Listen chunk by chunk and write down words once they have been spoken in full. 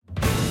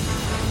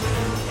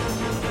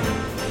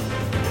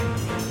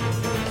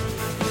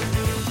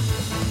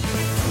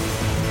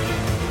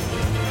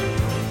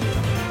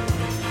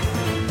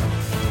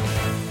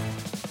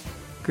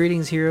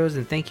Greetings, heroes,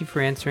 and thank you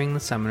for answering the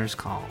Summoner's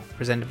Call.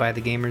 Presented by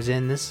The Gamers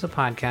Inn, this is a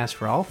podcast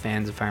for all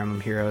fans of Fire Emblem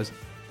Heroes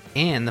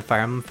and the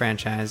Fire Emblem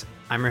franchise.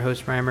 I'm your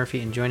host, Ryan Murphy,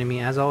 and joining me,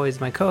 as always,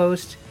 my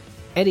co-host,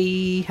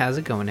 Eddie. How's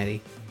it going,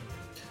 Eddie?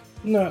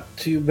 Not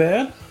too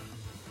bad.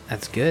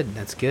 That's good,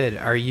 that's good.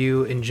 Are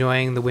you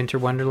enjoying the winter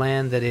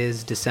wonderland that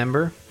is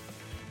December?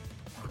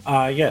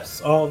 Yes,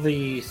 all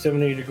the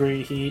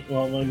 70-degree heat,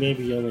 well,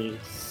 maybe only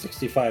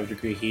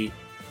 65-degree heat,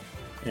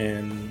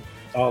 and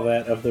all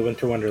that of the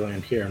winter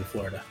wonderland here in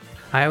Florida.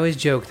 I always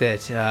joke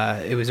that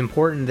it was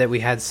important that we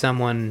had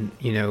someone,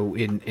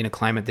 in a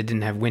climate that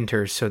didn't have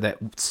winters, so that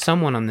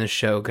someone on this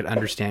show could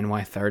understand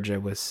why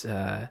Tharja was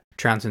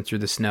trouncing through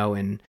the snow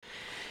in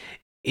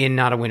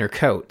not a winter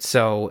coat.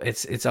 So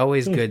it's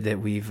always good that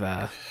we've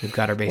got our bases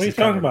covered. What are you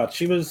talking about?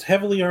 She was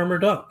heavily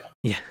armored up.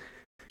 Yeah.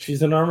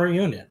 She's an armor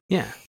unit.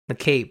 Yeah, the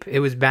cape. It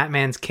was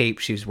Batman's cape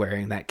she was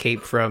wearing, that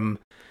cape from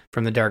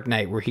the Dark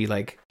Knight, where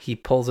he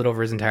pulls it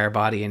over his entire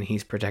body and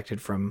he's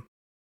protected from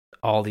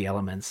all the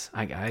elements.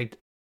 I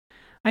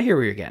hear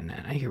where you're getting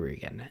at.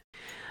 We're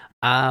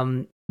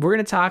going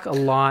to talk a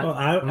lot. Well,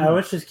 I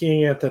was just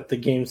getting at that the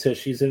game says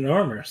she's in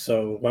armor,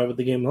 so why would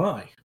the game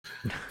lie?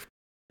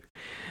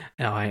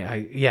 No,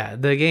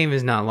 the game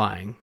is not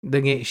lying.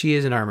 She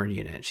is an armored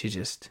unit. She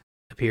just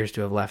appears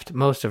to have left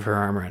most of her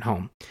armor at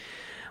home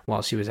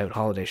while she was out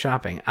holiday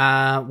shopping.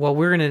 Well,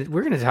 we're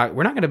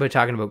not gonna be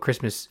talking about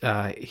Christmas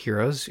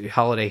heroes,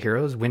 holiday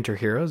heroes, winter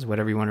heroes,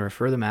 whatever you want to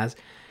refer them as,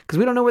 because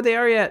we don't know what they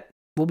are yet.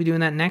 We'll be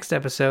doing that next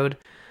episode.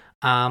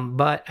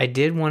 But I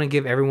did want to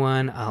give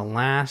everyone a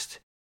last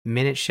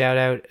minute shout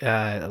out,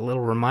 a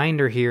little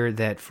reminder here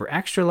that for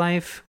Extra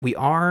Life, we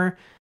are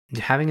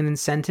having an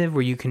incentive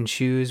where you can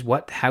choose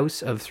what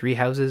house of 3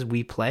 houses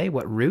we play,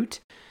 what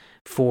route,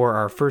 for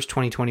our first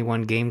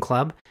 2021 game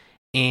club.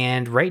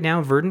 And right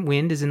now, Verdant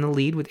Wind is in the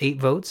lead with 8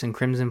 votes, and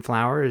Crimson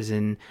Flower is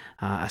in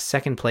a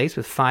second place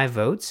with 5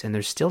 votes. And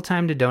there's still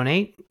time to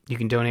donate. You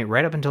can donate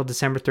right up until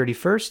December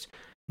 31st.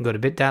 Go to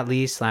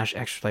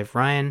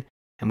bit.ly/extraliferyan,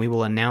 and we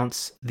will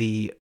announce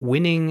the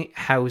winning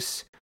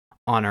house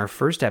on our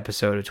first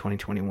episode of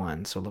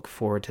 2021. So look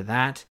forward to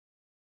that.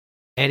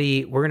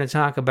 Eddie, we're going to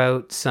talk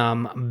about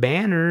some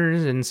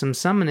banners and some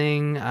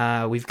summoning.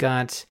 We've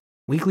got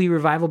Weekly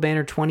Revival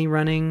Banner 20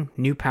 running,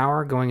 New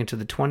Power going into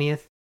the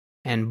 20th,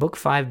 and Book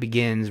 5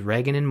 begins,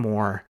 Regan and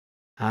More.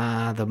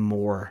 The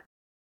More.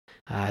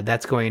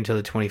 That's going until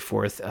the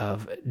 24th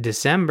of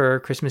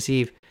December, Christmas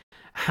Eve.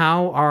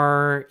 How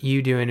are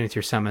you doing with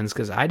your summons?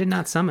 Because I did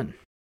not summon.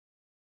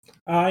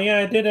 Yeah,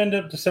 I did end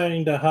up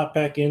deciding to hop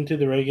back into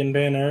the Reagan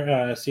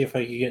banner, see if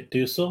I could get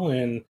Dusel,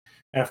 and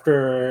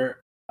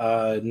after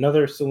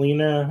another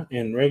Selena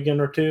and Reagan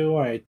or 2,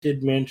 I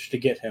did manage to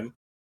get him.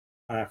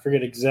 I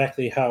forget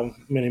exactly how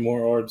many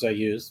more orbs I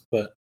used,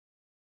 but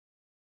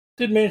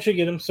did manage to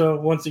get him. So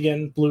once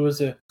again, blue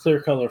is a clear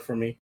color for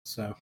me.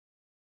 So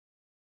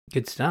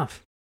good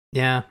stuff.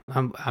 Yeah,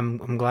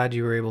 I'm glad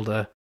you were able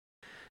to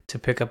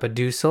pick up a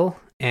Dusel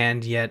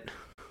and yet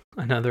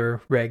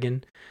another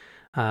Reagan.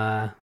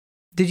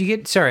 Did you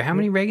get? Sorry, how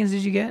many Reagans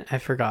did you get? I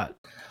forgot.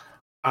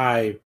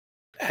 I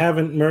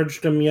haven't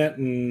merged them yet,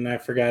 and I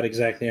forgot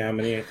exactly how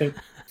many. I think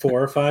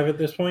 4 or 5 at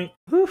this point.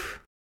 Oof.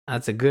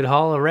 That's a good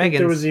haul of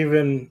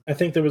Reagans. I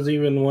think there was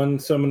even one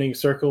summoning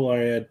circle. I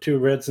had 2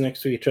 reds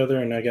next to each other,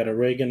 and I got a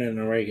Reagan and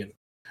a Reagan.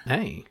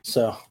 Hey.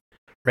 So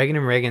Reagan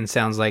and Reagan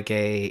sounds like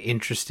a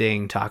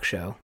interesting talk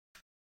show,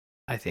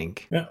 I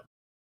think. Yeah.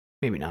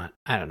 Maybe not.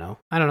 I don't know.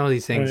 I don't know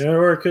these things.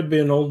 Or it could be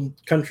an old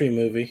country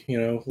movie,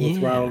 with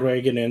Ronald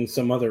Reagan and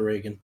some other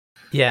Reagan.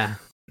 Yeah.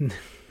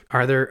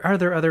 Are there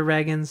other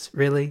Reagans,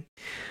 really?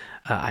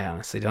 I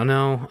honestly don't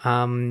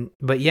know.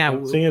 But yeah,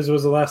 seeing as it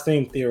was the last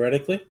name,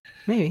 theoretically,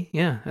 maybe.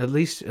 Yeah, at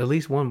least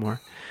one more.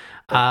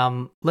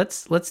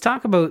 Let's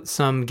talk about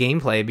some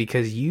gameplay,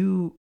 because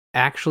you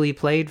actually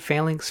played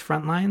Phalanx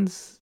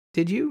Frontlines.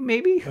 Did you,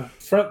 maybe?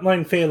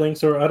 Frontline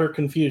Phalanx, or Utter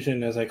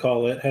Confusion, as I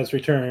call it, has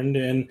returned,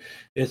 and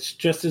it's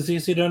just as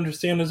easy to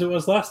understand as it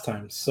was last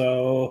time.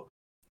 So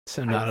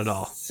not at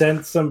all.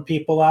 Sent some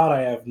people out.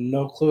 I have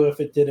no clue if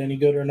it did any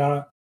good or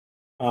not.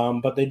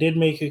 But they did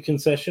make a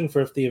concession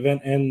for if the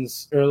event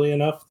ends early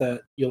enough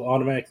that you'll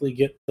automatically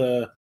get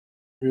the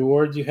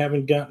rewards you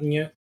haven't gotten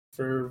yet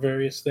for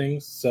various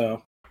things.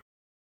 So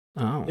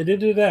they did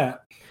do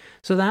that.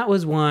 So that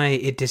was why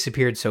it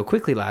disappeared so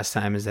quickly last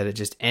time, is that it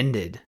just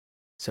ended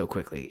so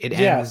quickly. It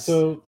ends. Yeah,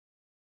 so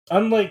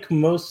unlike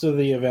most of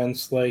the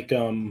events, like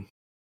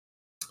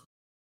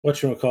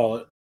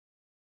whatchamacallit,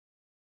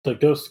 the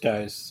Ghost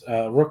guys,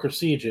 Rooker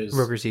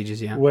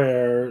Sieges, yeah,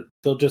 where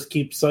they'll just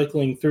keep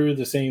cycling through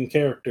the same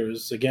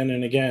characters again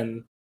and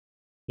again,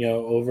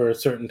 over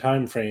certain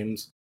time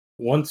frames.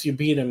 Once you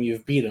beat them,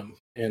 you've beat them,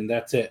 and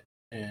that's it.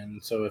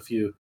 And so if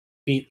you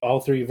beat all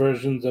 3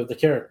 versions of the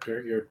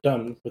character, you're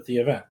done with the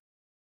event.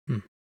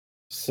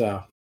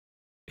 So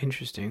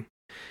interesting.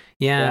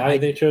 Yeah, why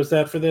they chose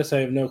that for this, I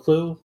have no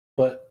clue,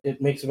 but it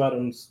makes about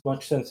as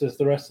much sense as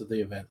the rest of the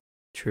event.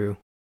 True.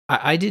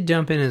 I did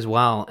jump in as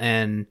well,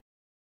 and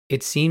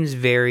it seems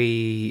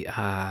very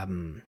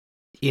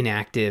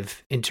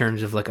inactive in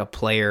terms of like a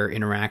player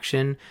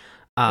interaction.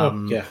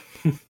 Yeah.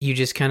 You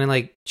just kind of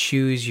like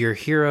choose your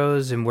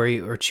heroes and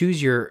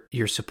choose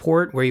your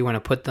support, where you want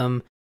to put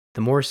them.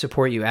 The more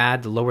support you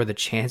add, the lower the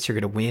chance you're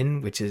going to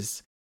win, which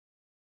does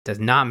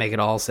not make at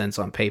all sense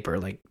on paper.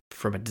 Like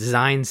from a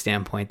design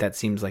standpoint, that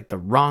seems like the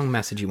wrong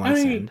message you want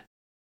to send.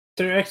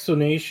 Their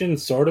explanation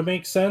sort of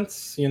makes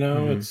sense.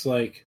 It's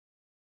like,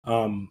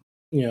 the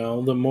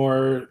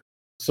more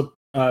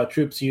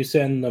troops you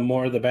send, the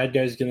more the bad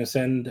guy's going to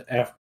send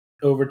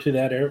over to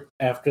that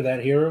after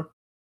that hero.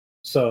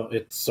 So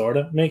it sort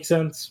of makes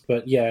sense,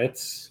 but yeah,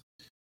 it's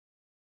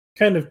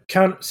kind of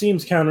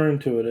seems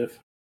counterintuitive.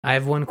 I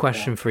have one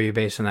question for you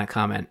based on that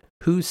comment.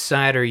 Whose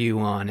side are you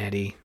on,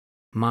 Eddie?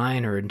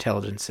 Mine or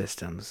Intelligence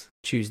Systems?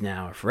 Choose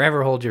now or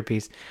forever hold your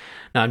peace.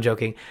 No, I'm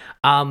joking.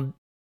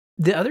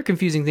 The other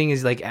confusing thing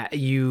is like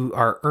you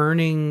are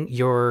earning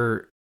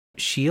your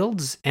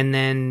shields, and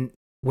then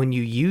when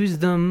you use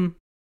them,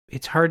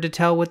 it's hard to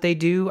tell what they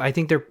do. I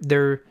think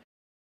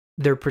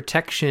they're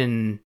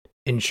protection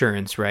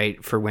insurance,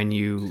 right? For when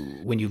you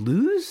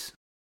lose?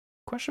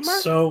 Question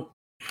mark? So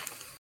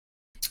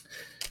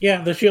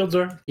yeah, the shields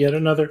are yet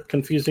another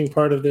confusing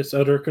part of this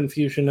utter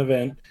confusion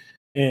event,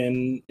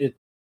 and it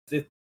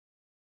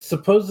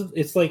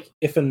it's like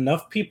if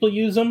enough people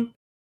use them,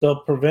 they'll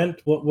prevent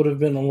what would have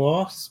been a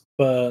loss.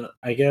 But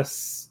I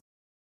guess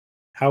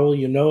how will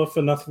you know if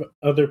enough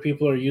other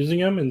people are using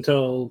them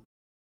so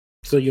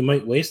you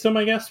might waste them?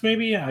 I guess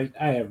maybe I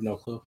have no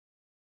clue.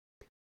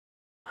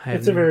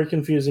 It's a very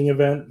confusing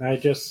event. I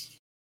just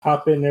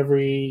hop in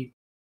every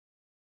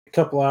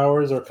couple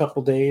hours or a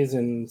couple days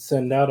and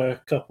send out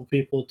a couple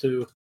people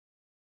to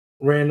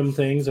random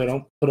things. I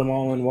don't put them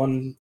all in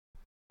one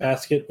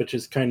basket, which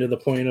is kind of the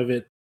point of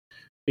it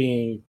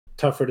being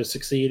tougher to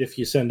succeed if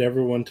you send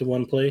everyone to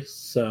one place.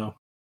 So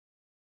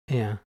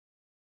yeah.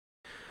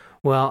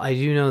 Well, I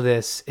do know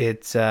this.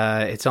 It's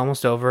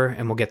almost over,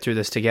 and we'll get through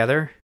this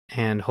together,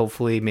 and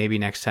hopefully maybe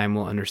next time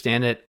we'll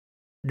understand it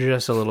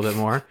just a little bit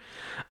more.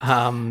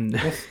 And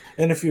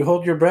if you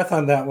hold your breath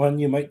on that one,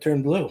 you might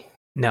turn blue.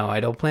 No, I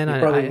don't plan on it.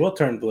 You probably will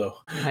turn blue.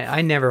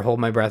 I never hold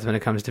my breath when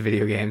it comes to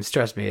video games.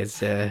 Trust me,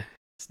 it's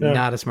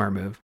not a smart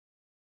move.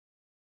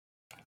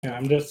 Yeah,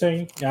 I'm just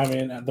saying. I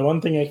mean, the one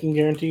thing I can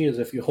guarantee is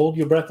if you hold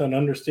your breath on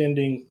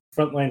understanding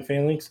frontline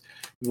phalanx,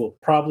 you will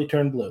probably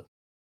turn blue.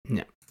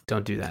 No,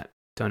 don't do that.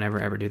 Don't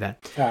ever do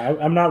that.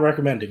 I'm not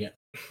recommending it.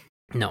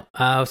 No.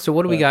 So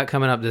what do we got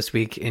coming up this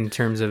week in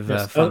terms of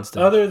fun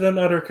stuff? Other than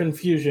utter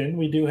confusion,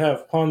 we do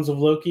have Pawns of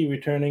Loki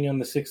returning on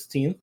the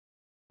 16th.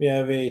 We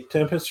have a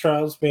Tempest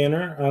Trials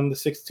banner on the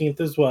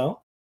 16th as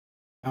well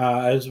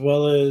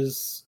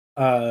as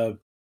the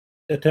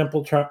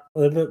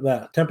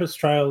Tempest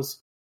Trials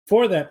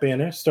for that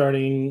banner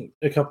starting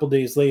a couple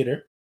days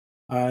later.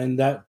 And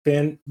that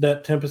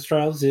Tempest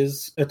Trials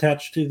is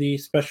attached to the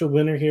Special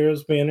Winter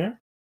Heroes banner,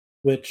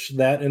 which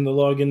that and the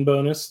login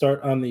bonus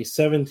start on the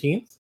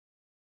 17th.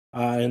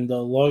 And the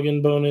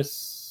login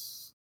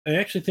bonus, I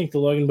actually think the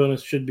login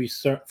bonus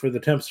for the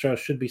Tempest Trials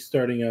should be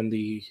starting on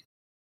the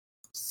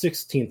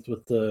 16th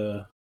with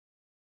the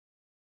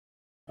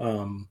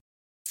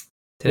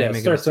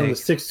starts on the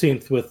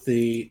 16th with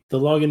the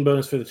login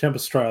bonus for the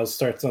Tempest Trials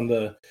starts on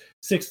the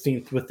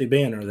 16th with the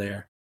banner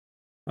there.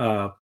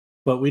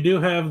 But we do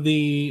have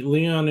the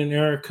Leon and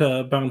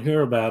Erica Bound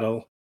Hero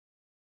Battle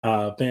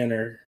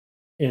banner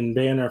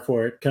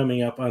for it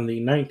coming up on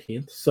the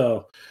 19th.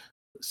 So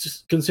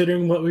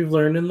considering what we've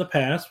learned in the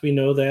past, we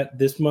know that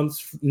this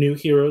month's new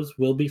heroes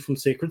will be from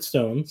Sacred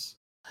Stones.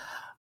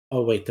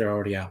 Oh wait, they're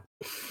already out.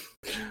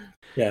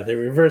 Yeah, they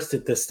reversed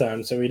it this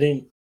time, so we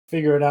didn't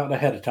figure it out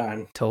ahead of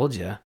time. Told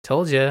you.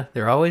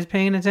 They're always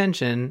paying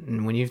attention,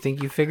 and when you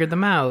think you figured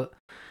them out,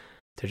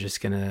 they're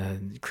just gonna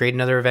create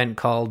another event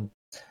called.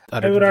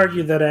 I would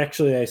argue that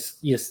actually,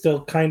 you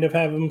still kind of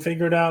have them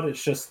figured out.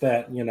 It's just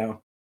that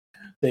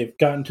they've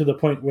gotten to the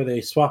point where they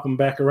swap them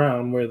back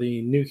around, where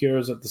the new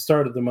heroes at the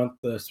start of the month,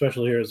 the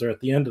special heroes are at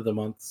the end of the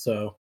month.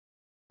 So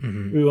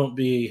we won't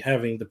be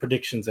having the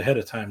predictions ahead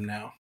of time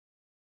now.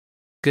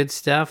 Good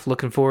stuff.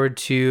 Looking forward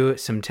to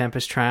some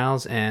Tempest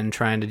Trials and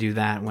trying to do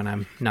that when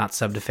I'm not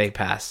sub to Fate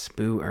Pass.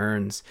 Boo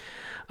earns.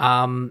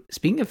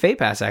 Speaking of Fate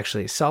Pass,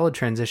 actually, solid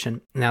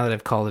transition. Now that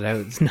I've called it out,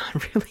 it's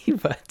not really,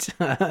 but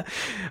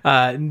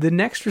the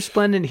next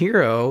Resplendent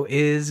hero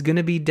is going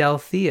to be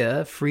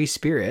Delphia, Free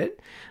Spirit.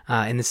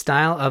 In the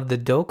style of the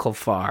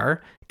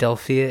Dokkalfar,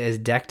 Delphia is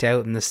decked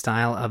out in the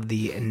style of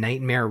the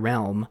Nightmare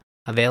Realm,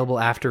 available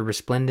after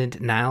Resplendent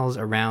Niles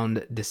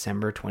around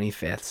December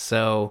 25th.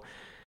 So,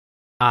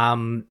 I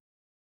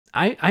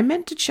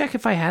meant to check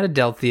if I had a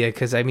Delphia,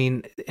 because, I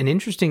mean, an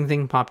interesting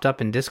thing popped up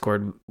in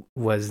Discord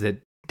was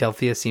that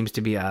Delphia seems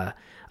to be a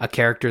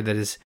character that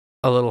is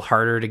a little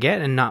harder to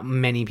get, and not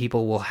many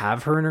people will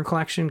have her in her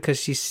collection because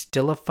she's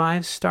still a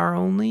 5-star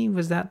only.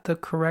 Was that the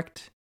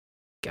correct?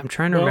 I'm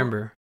trying to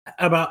remember.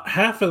 About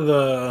half of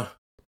the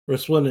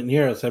Resplendent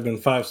heroes have been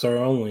 5-star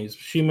onlys.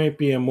 She might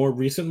be a more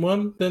recent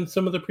one than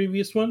some of the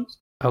previous ones.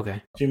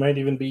 Okay. She might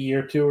even be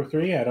year 2 or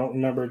 3. I don't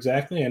remember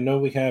exactly. I know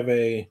we have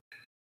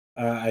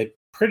I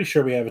pretty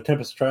sure we have a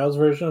Tempest Trials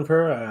version of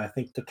her. I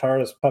think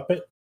Tatara's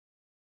puppet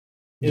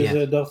is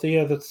Yeah. a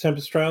Delthea that's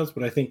Tempest Trials,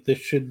 but I think this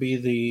should be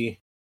the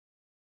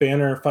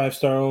banner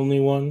 5-star only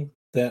one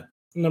that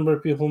a number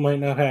of people might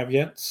not have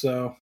yet.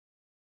 So,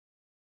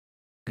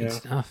 Good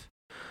stuff.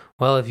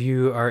 Well, if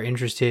you are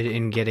interested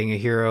in getting a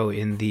hero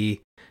in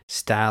the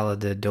style of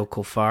the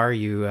Dokulfar,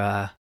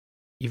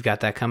 you've got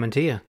that coming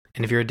to you.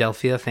 And if you're a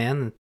Delphia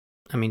fan,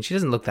 I mean, she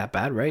doesn't look that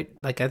bad, right?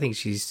 Like, I think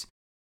she's...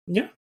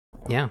 Yeah.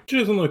 Yeah. She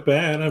doesn't look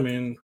bad. I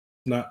mean,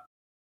 not...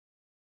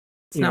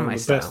 It's not my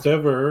style. Best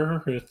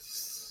ever.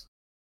 It's...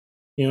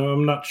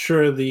 I'm not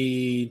sure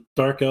the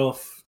Dark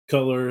Elf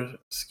color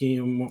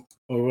scheme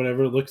or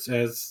whatever looks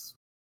as...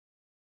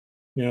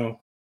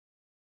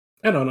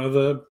 I don't know,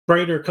 the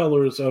brighter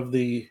colors of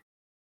the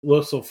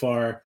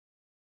Losselfar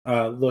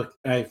look,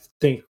 I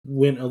think,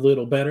 went a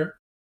little better.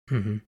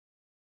 Mm-hmm.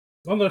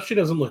 Although she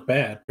doesn't look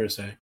bad, per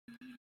se.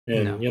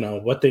 And,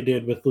 what they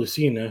did with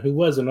Lucina, who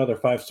was another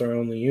 5-star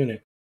only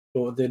unit,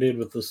 but what they did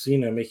with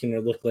Lucina, making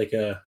her look like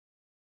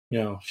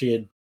she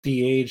had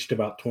de-aged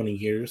about 20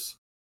 years.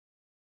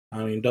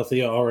 I mean,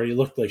 Delthea already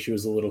looked like she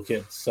was a little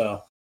kid,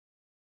 so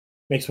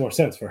makes more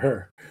sense for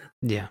her.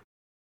 Yeah.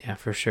 Yeah,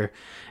 for sure.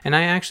 And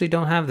I actually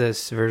don't have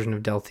this version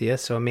of Delthea,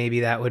 so maybe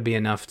that would be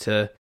enough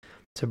to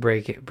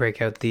break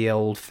out the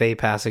old Fey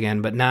Pass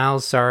again. But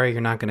Niles, sorry,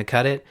 you're not going to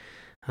cut it.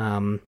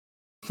 I'm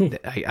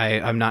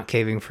not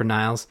caving for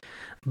Niles,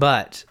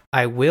 but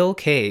I will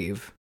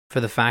cave for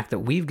the fact that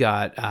we've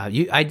got.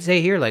 I'd say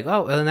here like,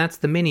 oh, and that's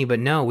the mini, but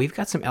no, we've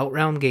got some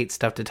Outrealm Gate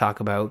stuff to talk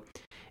about,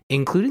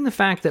 including the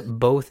fact that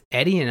both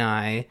Eddie and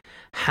I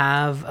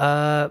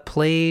have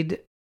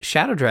played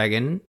Shadow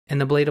Dragon and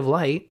the Blade of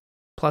Light.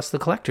 Plus the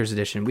collector's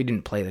edition. We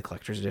didn't play the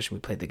collector's edition.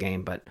 We played the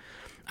game, but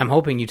I'm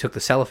hoping you took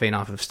the cellophane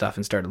off of stuff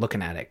and started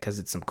looking at it because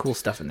it's some cool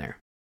stuff in there.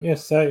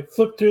 Yes, I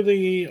flipped through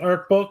the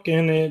art book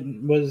and it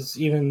was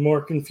even more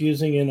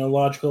confusing and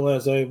illogical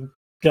as I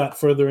got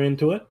further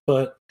into it,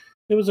 but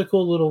it was a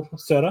cool little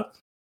setup.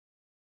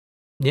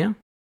 Yeah.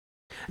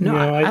 No,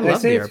 I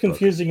love say it's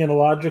confusing and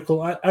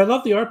illogical. I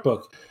love the art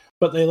book,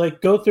 but they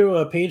go through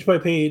a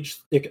page-by-page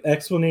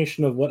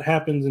explanation of what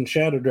happens in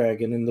Shadow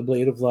Dragon and the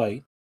Blade of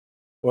Light,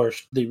 or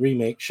the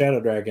remake Shadow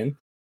Dragon.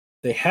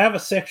 They have a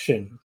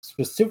section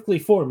specifically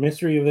for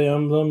Mystery of the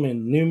Emblem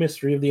and New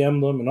Mystery of the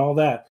Emblem and all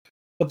that,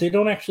 but they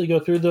don't actually go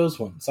through those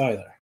ones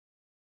either.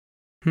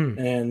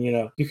 And,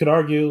 you could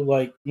argue,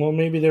 well,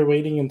 maybe they're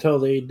waiting until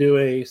they do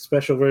a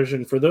special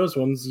version for those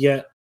ones,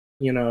 yet,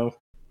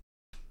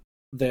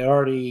 they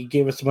already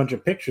gave us a bunch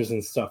of pictures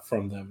and stuff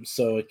from them,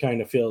 so it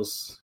kind of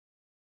feels,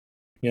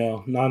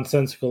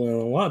 nonsensical and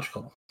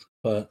illogical,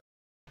 but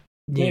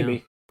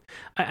maybe.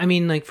 I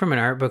mean, from an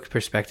art book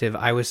perspective,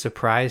 I was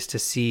surprised to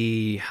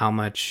see how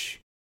much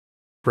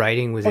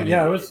writing was in it.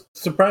 Yeah, I was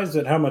surprised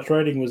at how much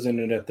writing was in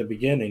it at the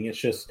beginning. It's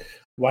just,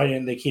 why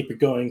didn't they keep it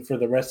going for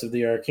the rest of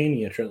the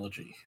Arcania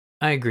trilogy?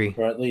 I agree.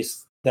 Or at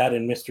least that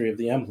in Mystery of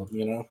the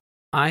Emblem,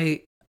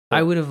 I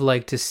would have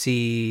liked to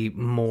see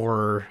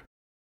more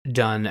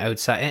done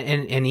outside,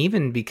 and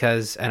even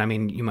because, and I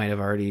mean, you might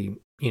have already,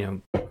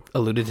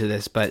 alluded to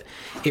this, but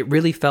it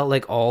really felt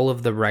like all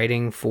of the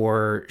writing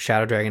for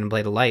Shadow Dragon and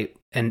Blade of Light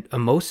and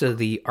most of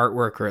the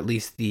artwork, or at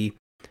least the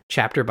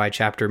chapter by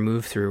chapter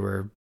move through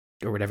or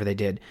whatever they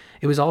did,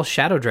 it was all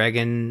Shadow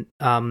Dragon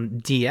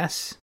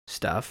DS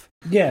stuff.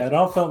 Yeah, it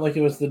all felt like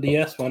it was the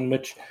DS one,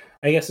 which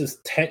I guess is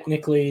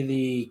technically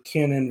the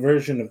canon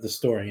version of the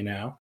story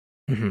now.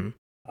 Mm-hmm.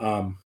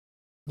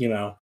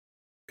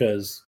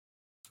 Because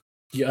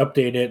you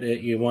update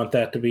it, you want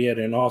that to be it,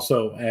 and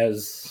also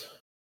as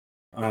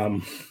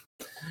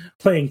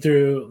playing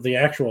through the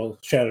actual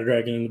Shadow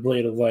Dragon and the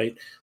Blade of Light,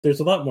 there's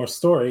a lot more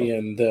story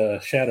in the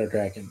Shadow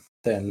Dragon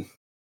than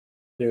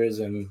there is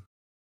in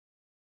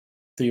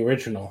the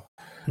original.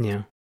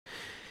 Yeah.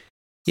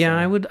 Yeah,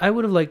 so. I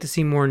would have liked to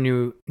see more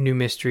new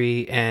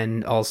mystery,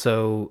 and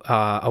also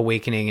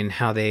Awakening and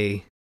how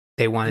they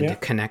wanted to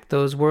connect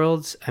those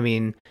worlds. I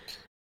mean,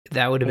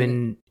 that would have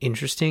been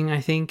interesting,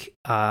 I think.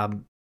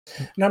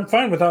 And I'm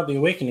fine without the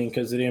Awakening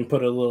because they didn't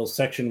put a little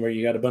section where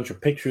you got a bunch of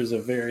pictures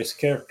of various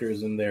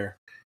characters and their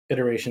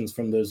iterations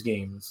from those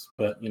games.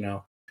 But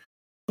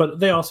but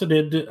they also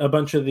did a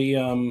bunch of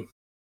the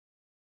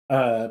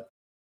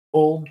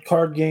old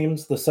card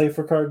games, the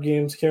Cypher card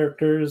games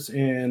characters,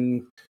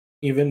 and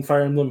even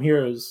Fire Emblem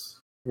Heroes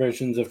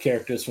versions of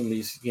characters from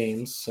these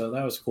games. So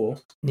that was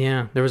cool.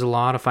 Yeah, there was a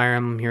lot of Fire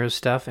Emblem Heroes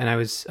stuff, and I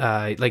was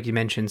like you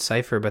mentioned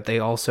Cypher, but they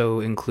also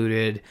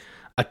included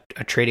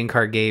a trading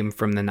card game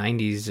from the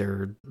 90s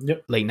or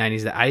late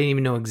 90s that I didn't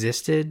even know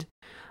existed.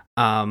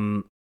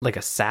 Like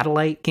a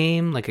satellite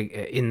game, like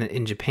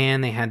in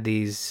Japan they had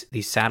these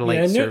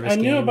satellite service games.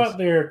 I knew about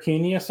the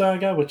Arcania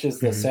Saga, which is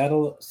the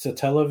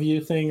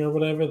Satellaview thing or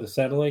whatever, the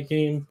satellite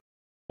game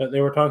that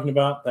they were talking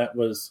about. That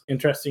was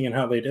interesting in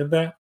how they did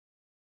that.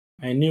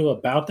 I knew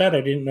about that.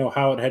 I didn't know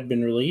how it had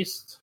been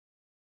released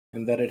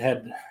and that it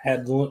had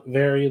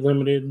very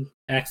limited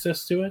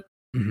access to it.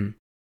 Mm-hmm.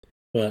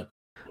 But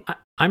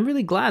I'm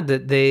really glad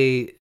that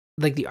they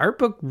like the art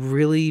book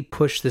really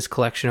pushed this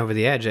collection over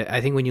the edge.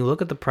 I think when you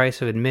look at the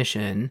price of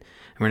admission, and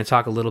we're going to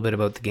talk a little bit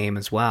about the game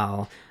as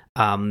well.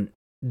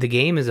 The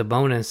game is a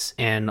bonus,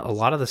 and a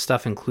lot of the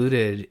stuff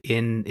included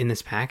in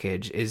this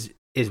package is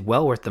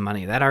well worth the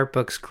money. That art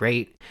book's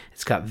great.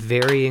 It's got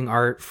varying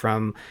art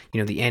from,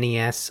 the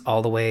NES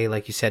all the way,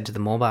 like you said, to the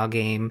mobile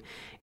game.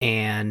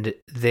 And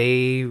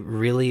they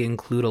really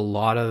include a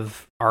lot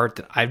of art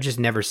that I've just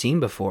never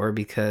seen before,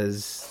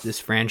 because this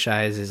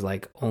franchise is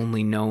like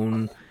only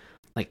known,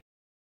 like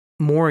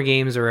more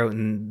games are out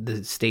in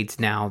the States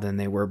now than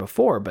they were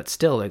before, but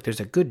still, like there's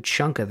a good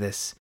chunk of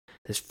this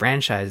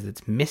franchise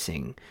that's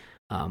missing,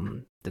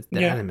 that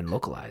hasn't been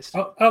localized.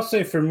 I'll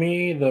say for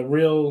me, the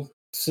real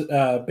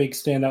big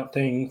standout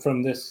thing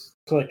from this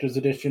collector's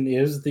edition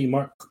is the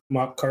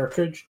mock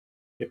cartridge,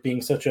 it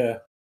being such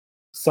a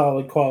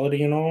solid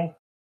quality and all.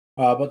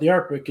 But the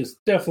art book is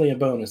definitely a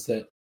bonus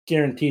that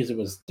guarantees it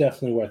was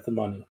definitely worth the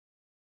money.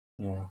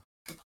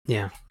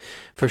 Yeah,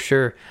 for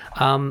sure.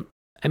 I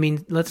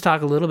mean, let's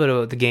talk a little bit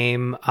about the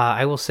game.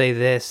 I will say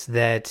this,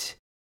 that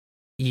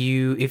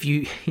you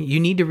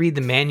need to read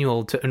the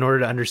manual in order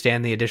to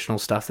understand the additional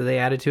stuff that they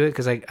added to it.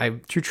 Because I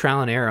through trial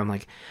and error, I'm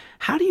like,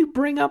 how do you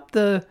bring up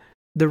the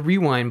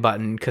rewind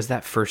button? Because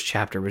that first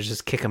chapter was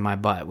just kicking my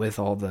butt with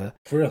all the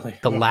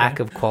lack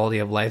of quality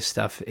of life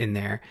stuff in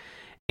there,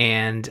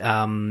 and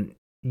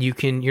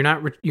you're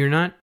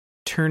not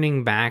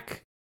turning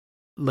back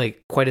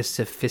like quite as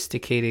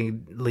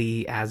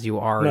sophisticatedly as you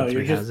are in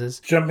Three Houses.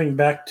 Just jumping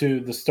back to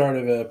the start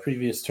of a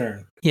previous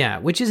turn. Yeah,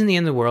 which isn't the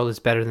end of the world. It's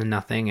better than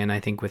nothing, and I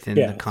think within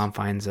the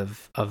confines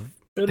of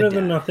better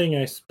than nothing.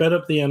 I sped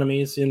up the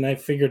enemies, and I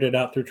figured it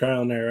out through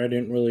trial and error. I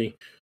didn't really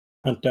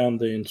hunt down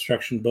the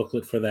instruction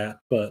booklet for that,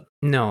 but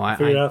I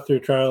figured it out through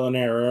trial and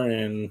error.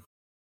 And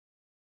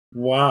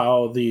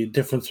wow, the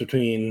difference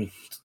between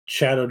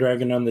Shadow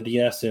Dragon on the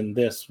DS and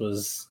this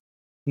was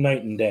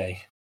night and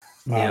day.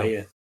 Yeah.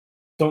 You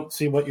don't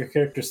see what your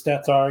character's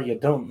stats are. You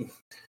don't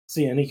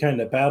see any kind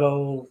of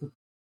battle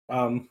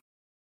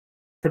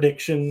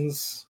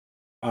predictions.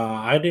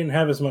 I didn't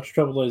have as much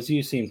trouble as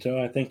you seem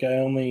to. I think I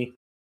only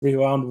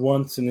rewound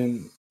once, and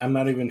then I'm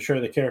not even sure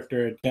the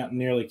character had gotten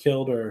nearly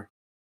killed, or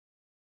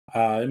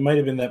it might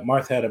have been that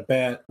Marth had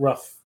a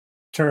rough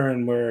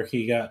turn where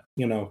he got,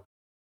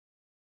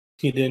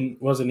 he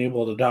wasn't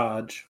able to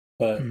dodge,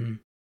 but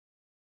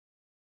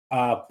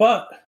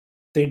but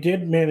they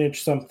did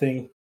manage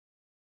something.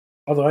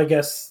 Although I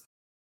guess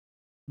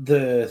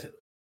the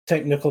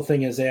technical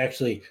thing is they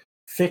actually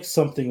fixed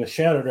something with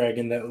Shadow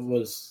Dragon that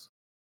was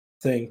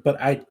thing,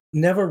 but I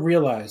never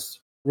realized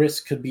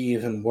Risk could be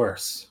even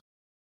worse.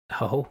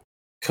 Oh.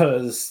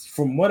 Because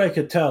from what I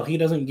could tell, he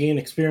doesn't gain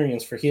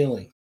experience for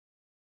healing.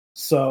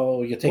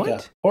 So you take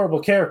a horrible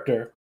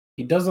character,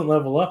 he doesn't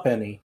level up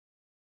any.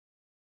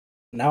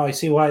 Now I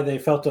see why they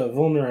felt a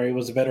Vulnerary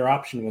was a better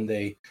option when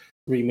they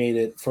remade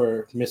it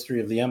for Mystery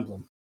of the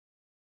Emblem.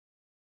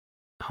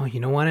 Oh,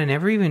 you know what? I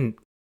never even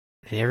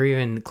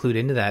clued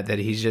into that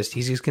he's just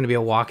going to be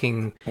a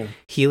walking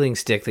healing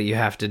stick that you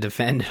have to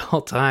defend at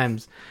all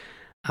times.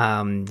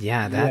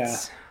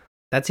 That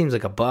seems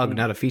like a bug,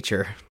 not a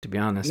feature, to be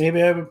honest.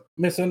 Maybe I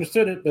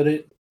misunderstood it, but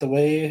the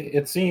way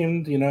it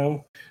seemed,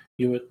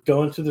 you would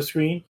go into the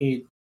screen,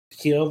 he'd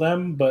heal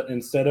them, but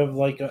instead of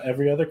like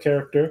every other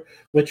character,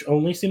 which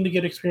only seemed to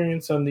get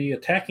experience on the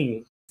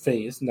attacking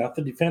phase, not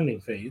the defending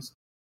phase,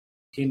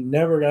 he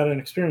never got an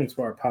experience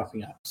bar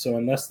popping up. So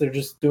unless they're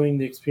just doing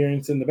the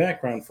experience in the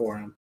background for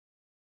him,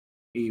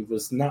 he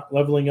was not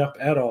leveling up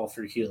at all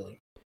through healing.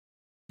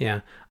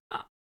 Yeah.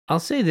 I'll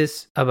say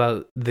this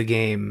about the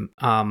game.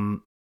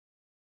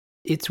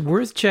 It's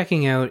worth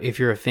checking out if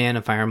you're a fan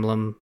of Fire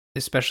Emblem,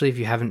 especially if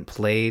you haven't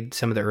played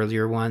some of the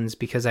earlier ones,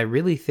 because I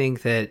really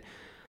think that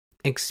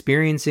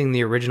experiencing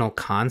the original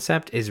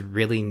concept is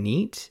really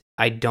neat.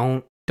 I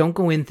don't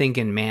go in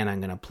thinking, man, I'm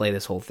going to play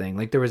this whole thing.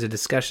 Like there was a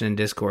discussion in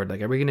Discord,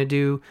 like, are we going to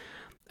do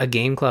a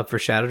game club for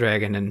Shadow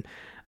Dragon? And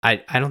I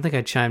don't think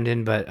I chimed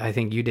in, but I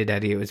think you did,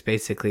 Eddie. It was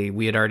basically,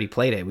 we had already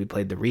played it. We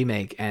played the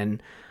remake,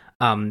 and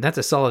that's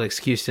a solid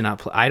excuse to not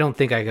play. I don't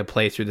think I could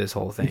play through this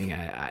whole thing.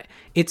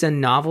 It's a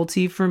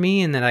novelty for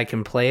me in that I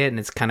can play it, and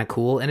it's kind of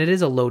cool. And it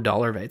is a low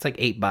dollar. It's like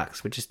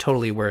 $8, which is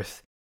totally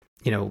worth,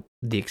 the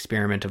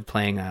experiment of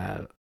playing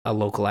a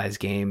localized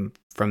game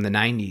from the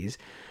 90s.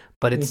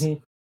 But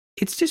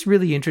it's just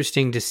really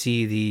interesting to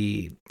see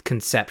the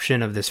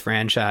conception of this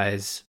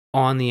franchise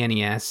on the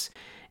NES.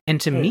 And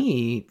to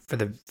me, for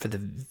the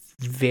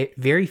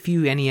very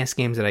few NES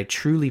games that I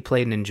truly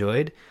played and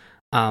enjoyed,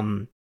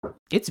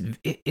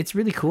 it's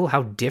really cool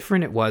how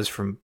different it was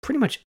from pretty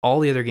much all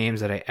the other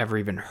games that I ever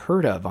even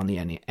heard of on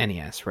the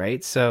NES,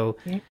 right? So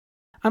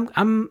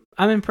I'm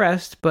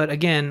impressed, but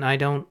again, I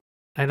don't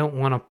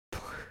want to.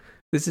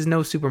 This is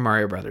no Super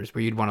Mario Brothers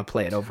where you'd want to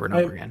play it over and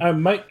over again. I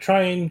might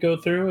try and go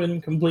through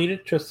and complete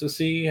it just to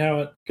see how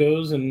it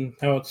goes and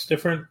how it's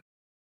different.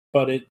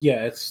 But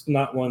it's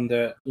not one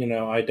that,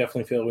 I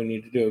definitely feel we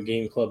need to do a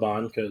game club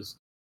on, because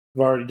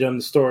I've already done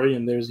the story,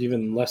 and there's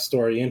even less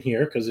story in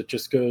here because it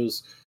just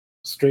goes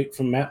straight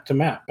from map to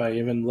map. I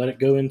even let it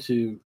go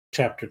into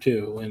chapter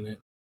 2, and it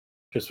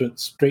just went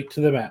straight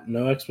to the map.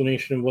 No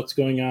explanation of what's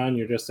going on.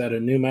 You're just at a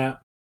new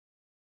map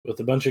with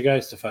a bunch of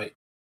guys to fight.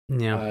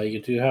 Yeah.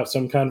 You do have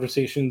some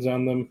conversations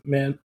on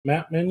the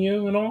map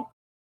menu and all,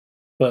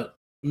 but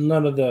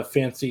none of the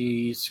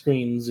fancy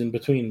screens in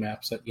between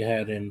maps that you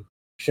had in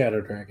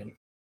Shadow Dragon.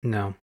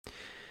 No.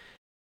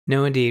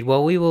 No, indeed.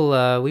 Well, we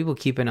will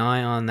keep an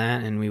eye on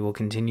that, and we will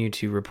continue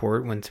to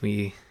report if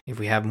we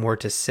have more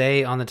to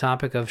say on the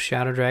topic of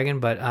Shadow Dragon.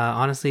 But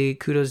honestly,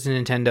 kudos to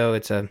Nintendo.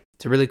 It's a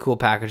really cool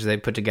package they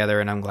put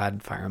together, and I'm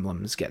glad Fire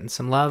Emblem is getting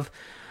some love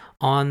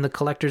on the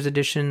collector's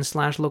edition /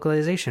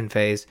 localization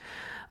phase.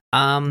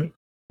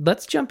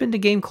 Let's jump into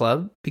Game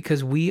Club,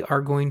 because we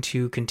are going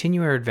to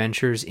continue our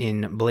adventures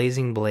in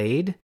Blazing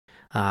Blade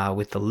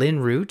with the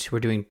Lyn route. We're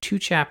doing 2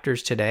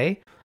 chapters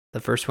today. The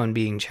first one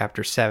being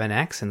Chapter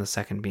 7X, and the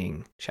second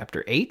being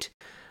Chapter 8.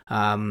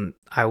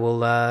 I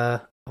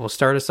will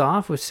start us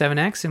off with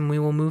 7X, and we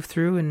will move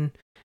through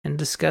and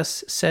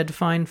discuss said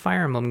fine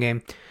Fire Emblem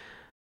game.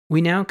 We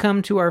now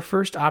come to our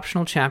first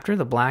optional chapter,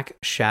 the Black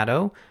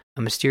Shadow.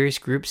 A mysterious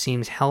group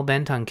seems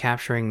hell-bent on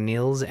capturing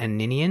Nils and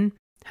Ninian.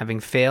 Having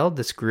failed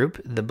this group,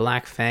 the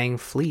Black Fang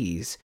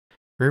flees.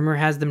 Rumor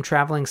has them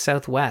traveling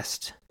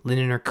southwest. Lyn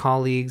and her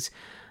colleagues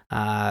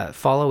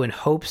follow in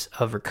hopes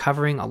of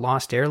recovering a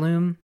lost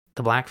heirloom.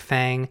 The Black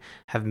Fang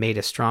have made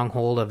a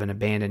stronghold of an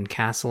abandoned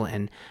castle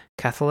in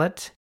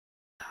Cathalet.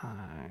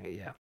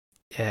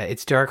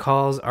 Its dark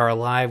halls are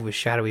alive with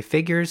shadowy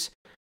figures.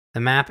 The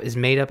map is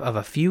made up of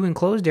a few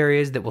enclosed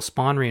areas that will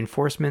spawn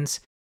reinforcements,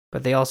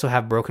 but they also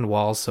have broken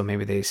walls, so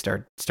maybe they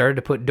started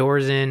to put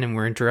doors in and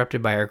were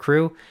interrupted by our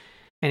crew.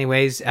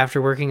 Anyways,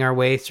 after working our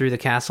way through the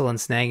castle and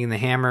snagging the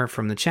hammer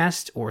from the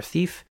chest or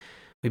thief,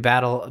 we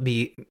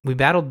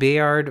battled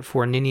Bayard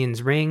for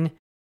Ninian's ring.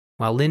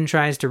 While Lyn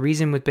tries to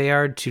reason with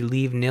Bayard to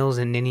leave Nils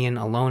and Ninian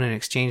alone in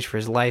exchange for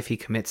his life, he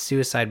commits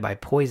suicide by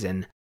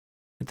poison.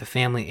 With the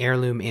family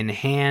heirloom in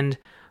hand,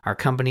 our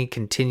company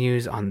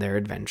continues on their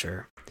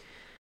adventure.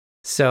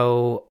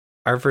 So,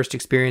 our first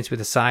experience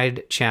with a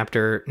side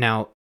chapter.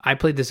 Now, I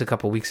played this a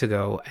couple weeks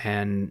ago,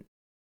 and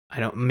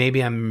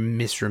maybe I'm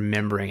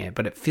misremembering it,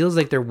 but it feels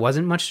like there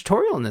wasn't much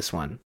tutorial in this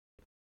one.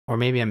 Or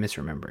maybe I'm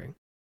misremembering.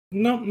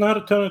 No, not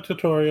a ton of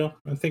tutorial.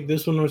 I think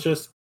this one was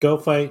just go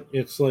fight.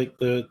 It's like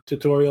the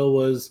tutorial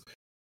was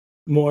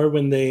more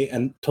when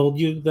they told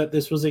you that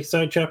this was a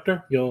side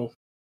chapter. You'll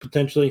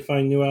potentially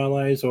find new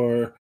allies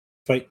or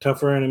fight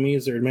tougher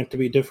enemies that are meant to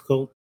be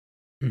difficult.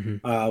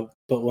 Mm-hmm.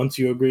 But once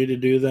you agree to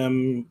do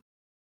them,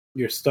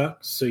 you're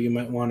stuck. So you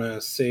might want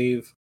to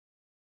save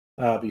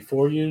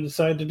before you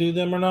decide to do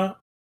them or not.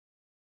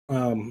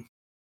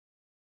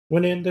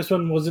 This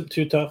one wasn't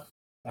too tough.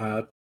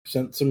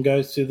 Sent some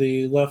guys to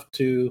the left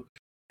to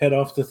head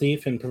off the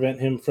thief and prevent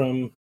him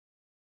from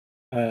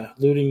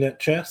looting that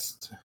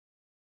chest.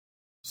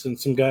 Sent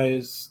some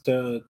guys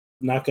to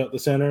knock out the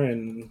center,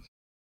 and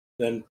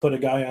then put a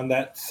guy on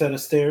that set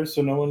of stairs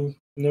so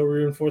no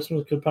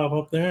reinforcements could pop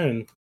up there,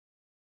 and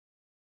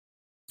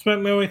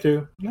spent my way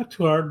through. Not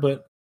too hard,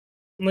 but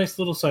nice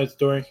little side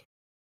story.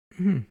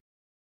 Mm-hmm.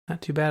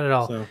 Not too bad at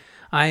all. So.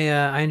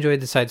 I enjoyed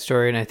the side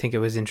story, and I think it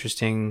was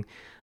interesting.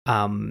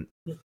 Here's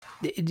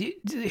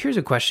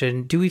a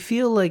question. Do we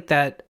feel like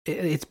that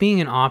it's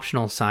being an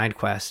optional side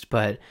quest,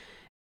 but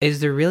is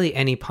there really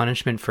any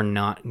punishment for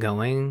not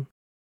going?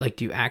 Like,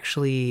 I'm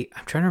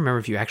trying to remember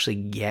if you actually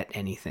get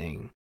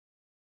anything.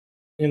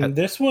 In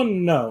this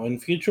one, no. In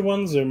future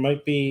ones, there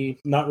might be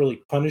not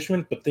really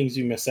punishment, but things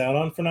you miss out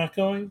on for not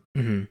going.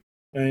 Mm-hmm.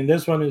 I mean,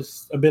 this one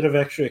is a bit of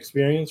extra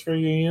experience for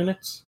your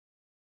units.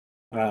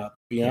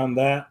 Beyond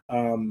that,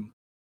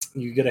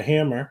 you get a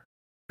hammer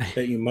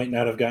that you might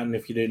not have gotten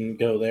if you didn't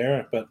go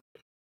there, but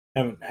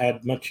haven't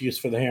had much use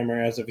for the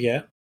hammer as of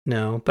yet.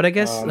 No, but I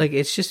guess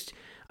it's just,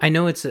 I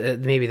know it's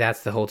maybe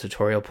that's the whole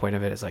tutorial point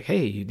of it. It's like,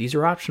 hey, these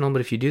are optional, but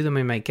if you do them,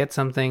 you might get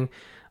something.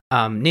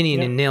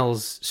 Ninian and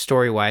Nils,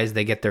 story-wise,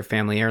 they get their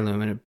family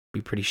heirloom, and it'd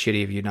be pretty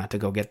shitty of you not to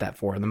go get that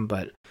for them.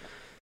 But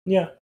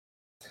yeah,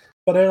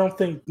 but I don't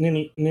think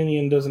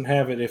Ninian doesn't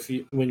have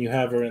it when you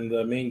have her in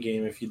the main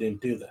game if you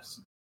didn't do this.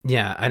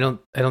 Yeah, I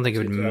don't think it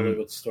would.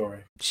 Hollywood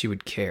story. She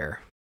would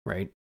care,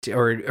 right?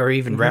 Or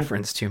even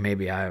reference to,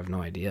 maybe, I have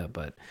no idea,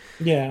 but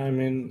yeah, I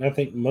mean, I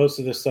think most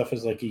of this stuff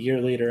is like a year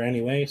later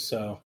anyway,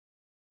 so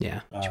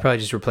yeah, she probably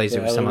just replace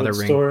it with some other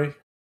ring. Story.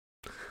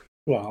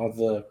 Well,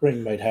 the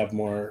ring might have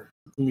more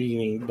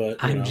meaning,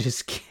 but I'm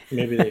just kidding.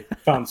 Maybe they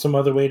found some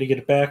other way to get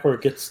it back, or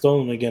it gets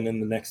stolen again in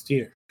the next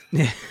year.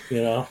 Yeah,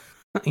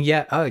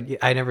 Yeah. Oh,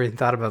 I never even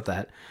thought about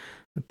that.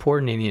 The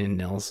poor Ninian and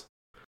Nils.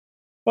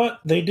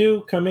 But they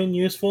do come in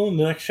useful in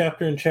the next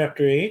chapter, in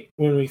Chapter 8,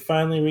 when we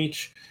finally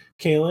reach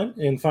Caelin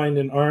and find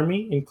an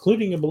army,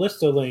 including a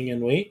ballista laying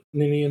in wait.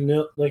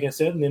 Like I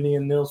said,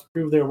 Ninian and Nils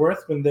prove their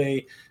worth when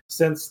they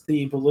sense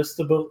the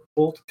ballista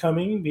bolt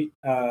coming,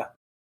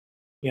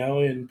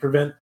 and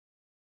prevent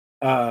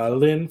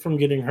Lyn from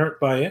getting hurt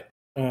by it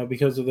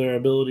because of their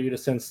ability to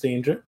sense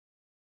danger.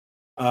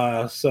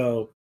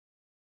 So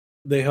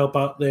they help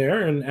out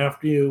there, and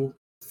after you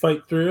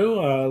fight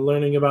through,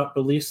 learning about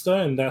ballista,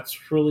 and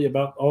that's really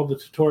about all the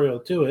tutorial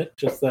to it.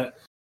 Just that,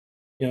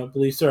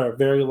 ballista are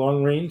very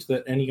long range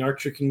that any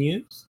archer can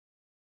use.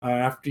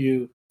 After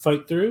you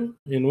fight through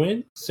and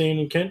win, Sane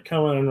and Kent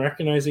come on and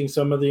recognizing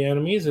some of the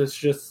enemies as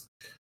just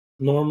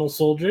normal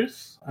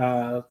soldiers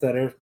that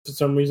are, for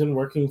some reason,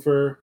 working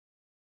for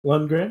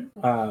Lundgren.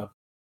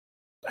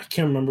 I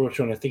can't remember which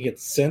one. I think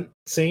it's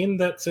Sane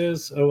that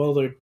says, "Oh well,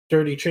 they're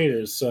dirty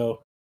traitors."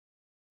 So,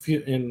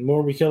 and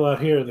more we kill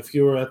out here, the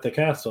fewer at the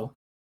castle.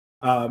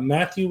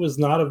 Matthew was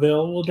not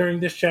available during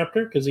this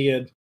chapter because he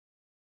had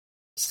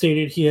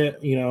stated he had,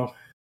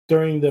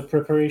 during the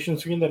preparation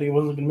screen that he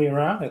wasn't going to be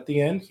around. At the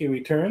end, he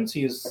returns.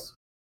 He is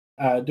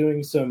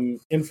doing some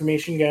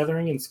information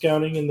gathering and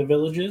scouting in the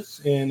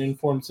villages, and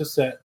informs us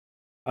that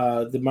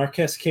the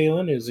Marquess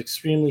Kalen is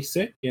extremely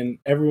sick, and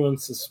everyone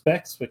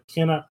suspects but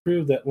cannot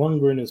prove that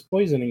Lundgren is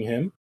poisoning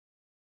him.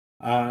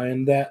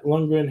 And that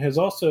Lundgren has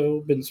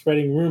also been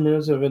spreading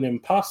rumors of an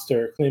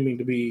imposter claiming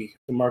to be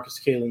the Marquess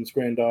Kalen's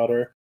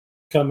granddaughter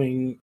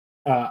coming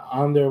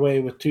on their way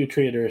with 2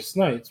 traitorous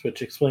knights,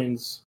 which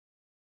explains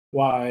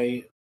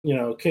why,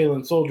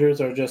 Kalen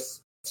soldiers are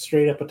just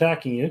straight up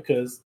attacking you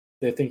because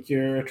they think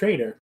you're a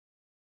traitor.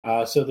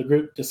 So the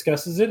group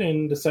discusses it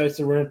and decides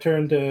to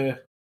return to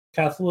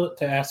Cathalut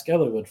to ask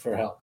Eliwood for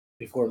help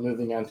before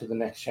moving on to the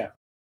next chapter.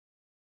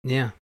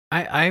 Yeah.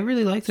 I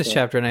really like this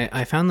chapter, and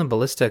I found the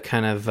ballista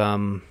kind of,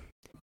 I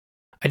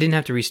didn't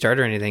have to restart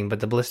or anything, but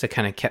the ballista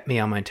kind of kept me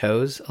on my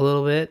toes a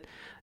little bit.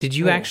 Did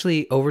you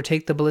actually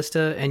overtake the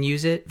ballista and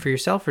use it for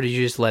yourself, or did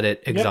you just let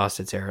it exhaust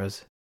its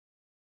arrows?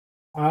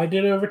 I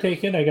did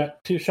overtake it. I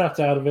got 2 shots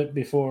out of it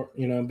before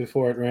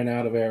it ran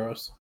out of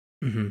arrows.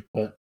 Mm-hmm.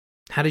 But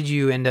how did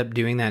you end up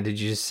doing that? Did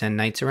you just send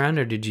knights around,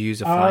 or did you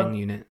use a flying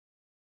unit?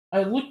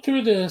 I looked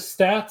through the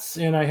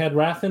stats, and I had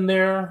Wrath in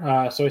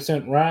there, so I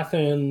sent Wrath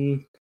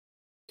and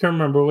can't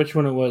remember which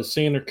one it was,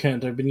 Sane or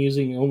Kent. I've been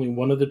using only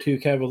one of the 2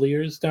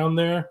 Cavaliers down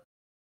there,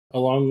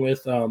 along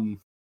with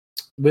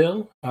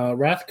Will.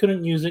 Wrath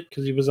couldn't use it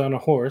because he was on a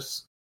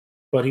horse,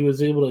 but he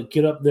was able to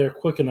get up there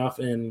quick enough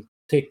and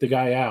take the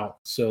guy out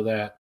so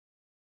that,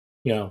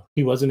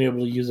 he wasn't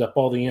able to use up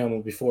all the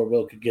ammo before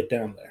Will could get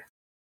down there.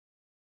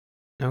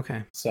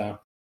 Okay. So.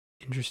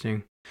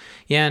 Interesting.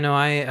 Yeah, no,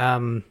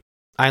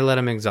 I let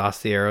him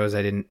exhaust the arrows.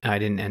 I didn't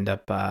end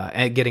up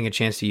getting a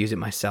chance to use it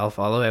myself,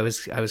 although I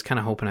was kind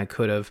of hoping I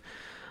could have.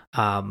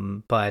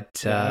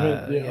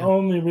 The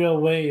only real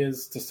way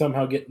is to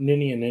somehow get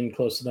Ninian in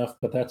close enough,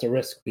 but that's a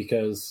risk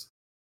because,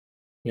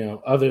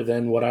 other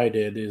than what I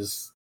did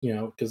is,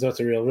 because that's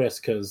a real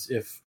risk, because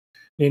if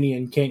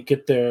Ninian can't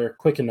get there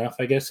quick enough,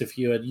 I guess if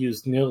you had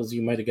used Nils,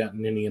 you might have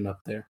gotten Ninian up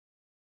there.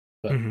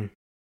 But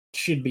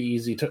should be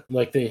easy to,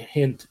 like they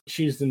hint,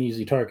 she's an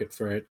easy target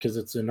for it because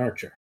it's an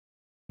archer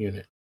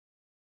unit.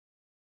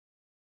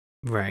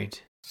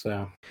 Right.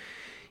 So.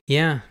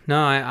 Yeah.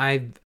 No,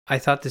 I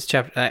thought this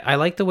chapter, I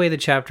like the way the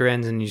chapter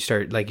ends and you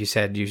start, like you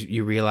said,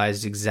 you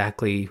realized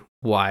exactly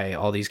why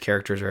all these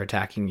characters are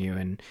attacking you.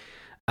 And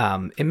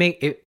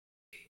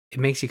it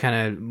makes you kind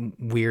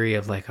of weary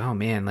of like, oh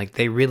man, like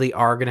they really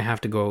are going to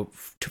have to go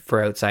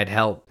for outside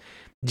help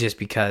just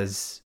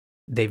because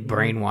they've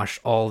brainwashed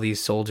all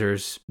these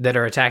soldiers that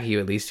are attacking you.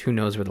 At least who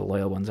knows where the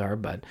loyal ones are,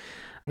 but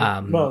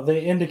well,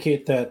 they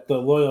indicate that the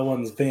loyal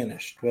ones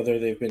vanished, whether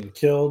they've been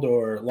killed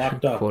or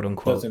locked up. Quote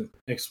unquote. Doesn't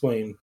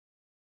explain.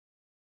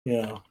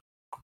 Yeah.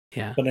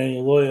 But any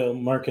loyal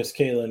Marquess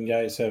Kalen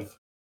guys have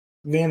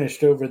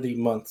vanished over the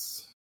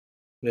months,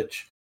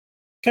 which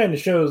kind of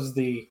shows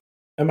the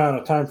amount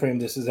of time frame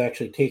this is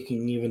actually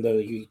taking, even though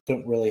you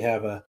don't really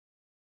have a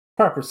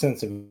proper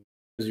sense of it,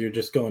 because you're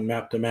just going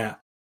map to map.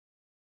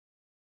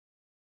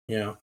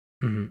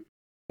 Mm-hmm.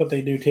 But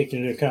they do take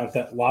into account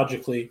that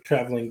logically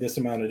traveling this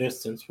amount of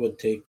distance would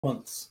take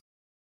months.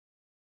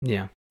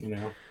 Yeah.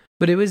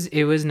 But it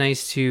was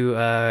nice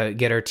to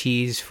get our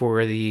tease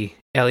for the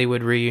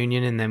Eliwood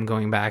reunion and them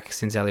going back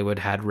since Eliwood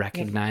had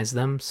recognized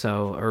them,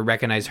 or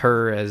recognized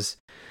her as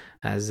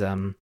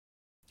the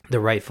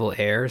rightful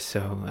heir.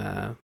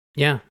 So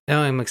yeah,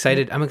 no, I'm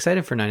excited. I'm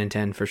excited for 9 and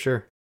 10 for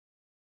sure.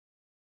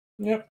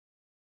 Yep.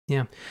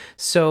 Yeah.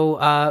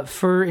 So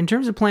for in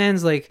terms of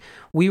plans, like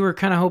we were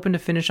kind of hoping to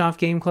finish off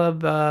Game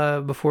Club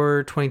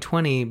before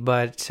 2020,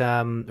 but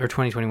or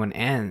 2021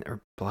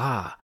 or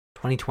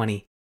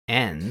 2020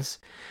 ends.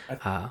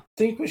 I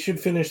think we should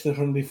finish this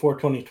one before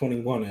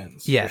 2021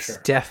 ends. Yes, for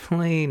sure.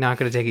 Definitely not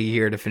going to take a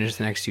year to finish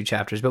the next 2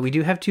 chapters, but we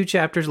do have 2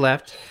 chapters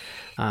left,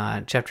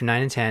 chapter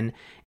 9 and 10.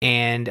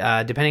 And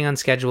depending on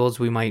schedules,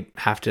 we might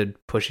have to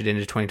push it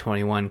into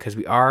 2021 because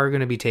we are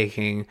going to be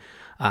taking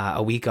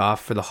a week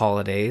off for the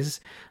holidays.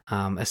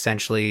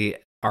 Essentially,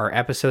 our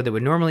episode that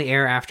would normally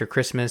air after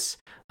Christmas,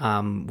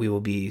 we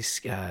will be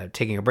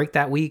taking a break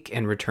that week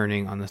and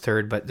returning on the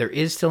 3rd. But there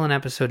is still an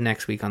episode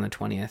next week on the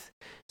 20th.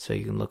 So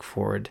you can look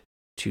forward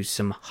to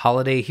some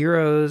holiday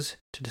heroes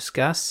to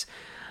discuss.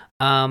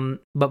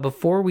 But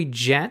before we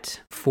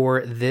jet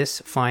for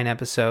this fine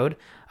episode,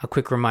 a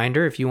quick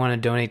reminder, if you want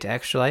to donate to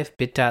Extra Life,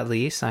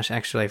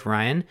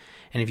 bit.ly/extraliferyan.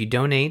 And if you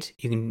donate,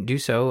 you can do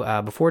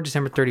so before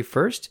December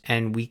 31st,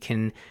 and we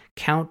can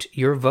count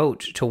your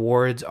vote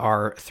towards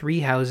our Three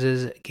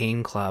Houses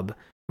Game Club.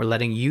 We're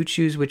letting you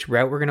choose which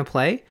route we're going to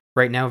play.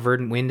 Right now,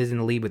 Verdant Wind is in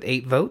the lead with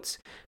 8 votes.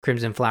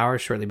 Crimson Flower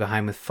is shortly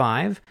behind with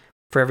 5.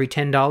 For every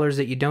 $10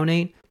 that you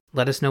donate,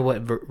 let us know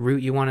what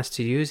route you want us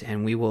to use,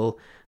 and we will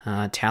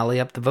tally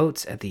up the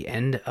votes at the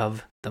end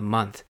of the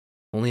month.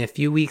 Only a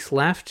few weeks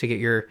left to get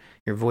your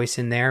voice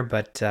in there,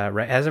 but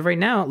as of right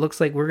now, it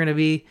looks like we're gonna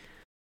be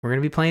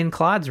playing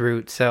Claude's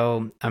route.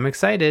 So I'm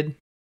excited.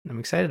 I'm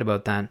excited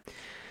about that.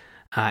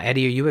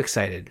 Eddie, are you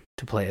excited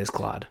to play as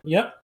Claude?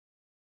 Yep.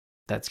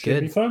 That's Should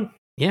good. be fun.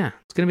 Yeah,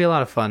 it's gonna be a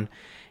lot of fun.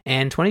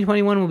 And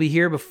 2021 will be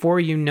here before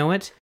you know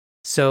it.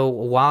 So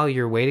while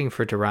you're waiting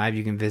for it to arrive,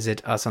 you can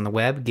visit us on the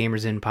web,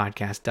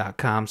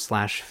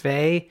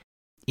 gamersinpodcast.com/Faye.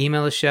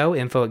 Email the show,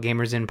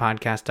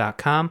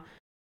 info@gamersinpodcast.com.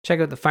 Check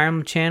out the Fire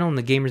Emblem channel and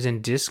the Gamers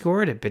In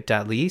Discord at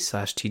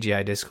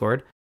bit.ly/TGI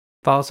Discord.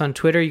 Follow us on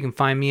Twitter. You can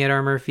find me at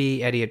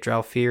rmurphy, Eddie at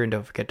Drelfear, and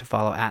don't forget to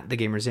follow at the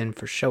Gamers In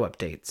for show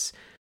updates.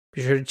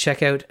 Be sure to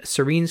check out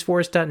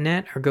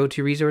serenesforest.net, our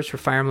go-to resource for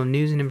Fire Emblem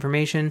news and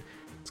information.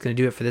 It's going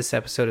to do it for this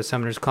episode of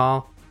Summoner's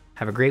Call.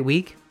 Have a great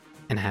week,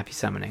 and happy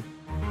summoning.